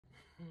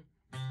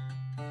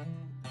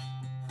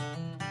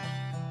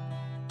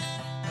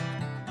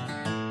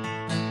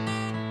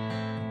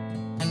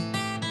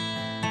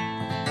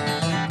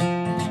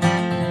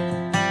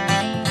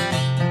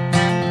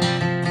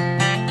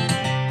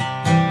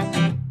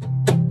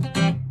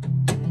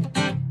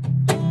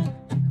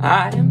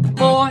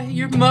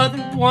your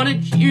mother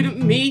wanted you to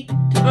meet,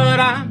 but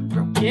I'm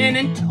broken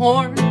and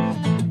torn.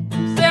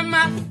 Set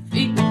my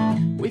feet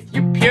with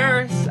your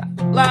purest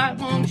light,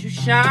 won't you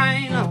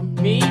shine on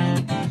me?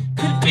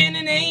 Could've been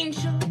an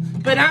angel,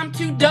 but I'm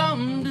too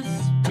dumb to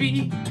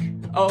speak.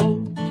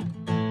 Oh,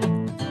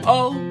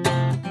 oh,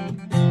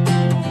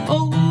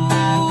 oh,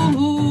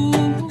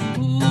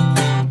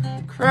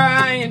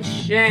 crying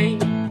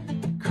shame,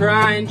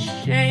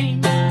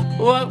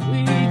 what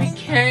we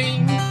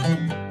became.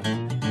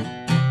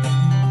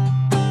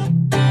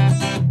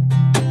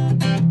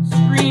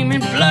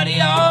 Screaming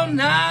bloody all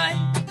night,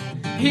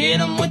 hit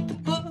him with the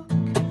book,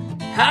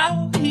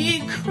 how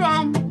he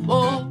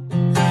crumbled.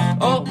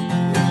 Oh,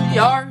 the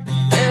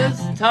arches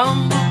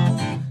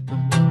tumble,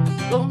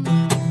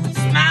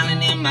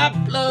 smiling in my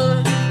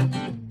blood.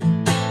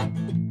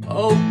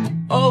 Oh,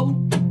 oh,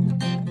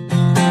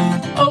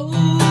 oh,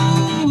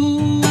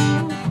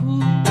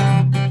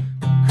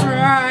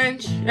 crying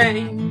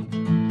shame,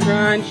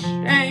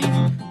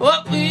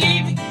 what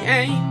we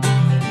became.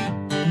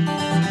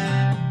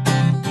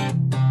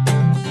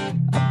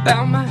 I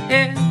bow my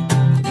head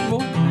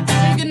before I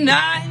say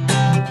goodnight,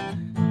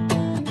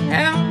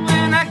 and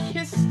when I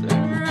kissed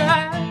her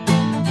eyes,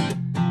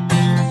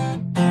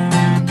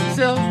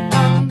 cell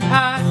phone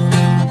high,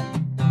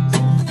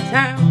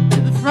 down to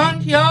the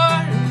front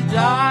yard and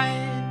died.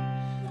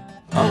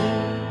 Oh,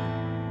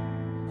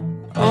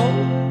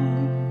 oh,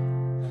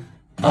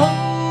 oh,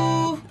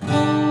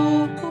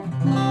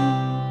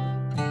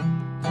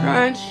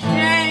 crying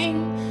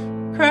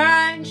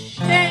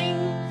shame,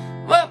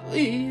 what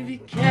we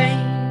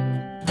became.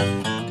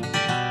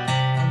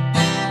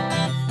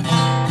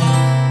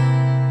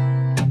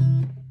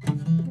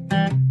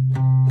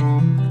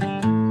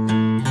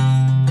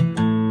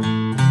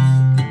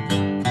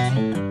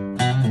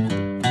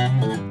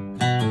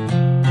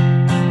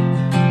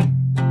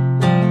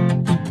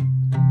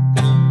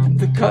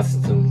 The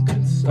custom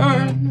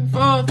concern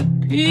for the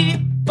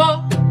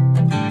people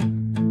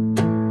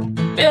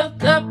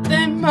built up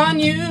their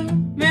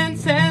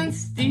monuments and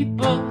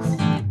steeples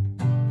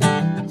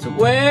to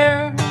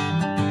wear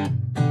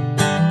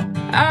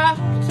out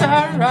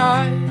our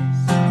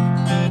eyes.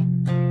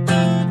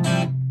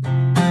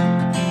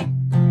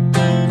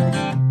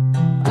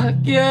 I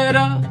get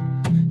up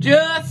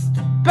just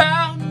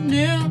about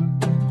noon,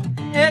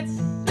 it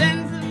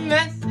sends a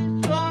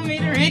message for me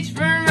to reach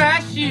for my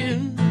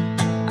shoes.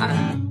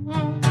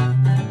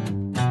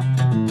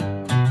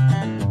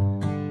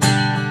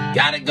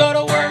 Gotta go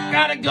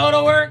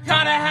to work,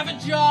 gotta have a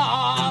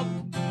job.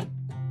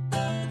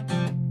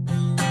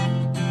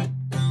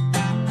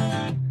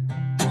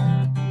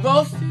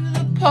 Goes through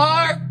the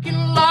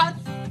parking lot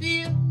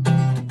field.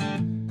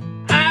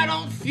 I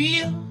don't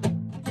feel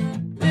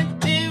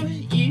that there was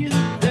you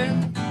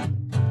then.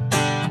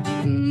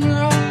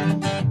 No,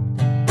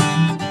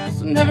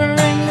 this'll never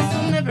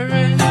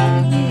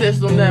end,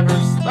 this'll never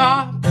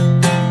stop.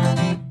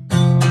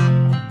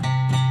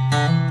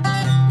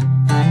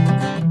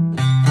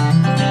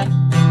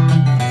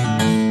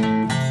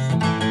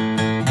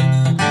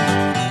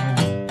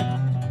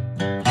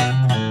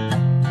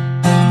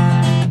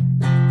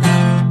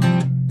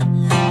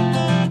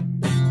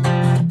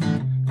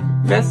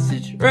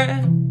 Message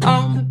read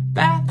on the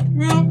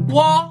bathroom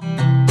wall.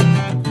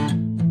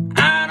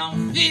 I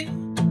don't feel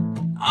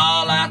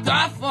all like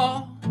I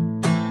fall.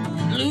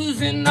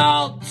 Losing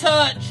all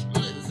touch,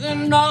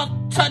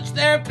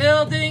 they're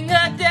building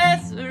a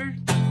desert.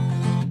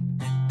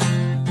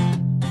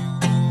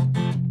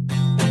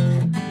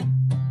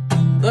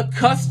 The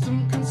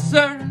custom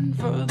concern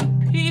for the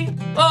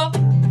people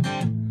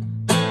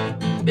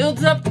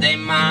builds up their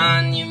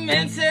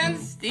monuments and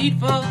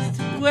steeples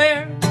to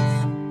wear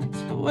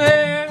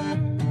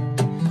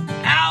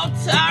out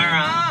our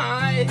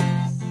eyes.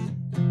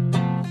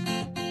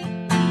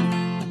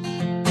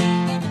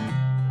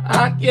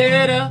 I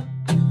get up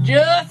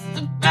just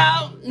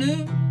about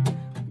noon,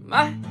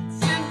 my head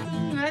sends a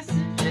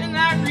message and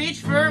I reach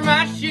for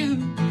my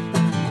shoes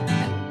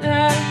and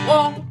I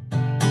walk.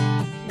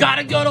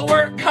 Gotta go to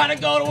work, gotta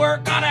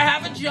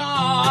have a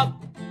job.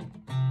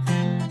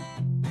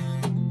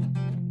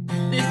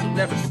 This'll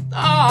never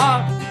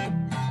stop.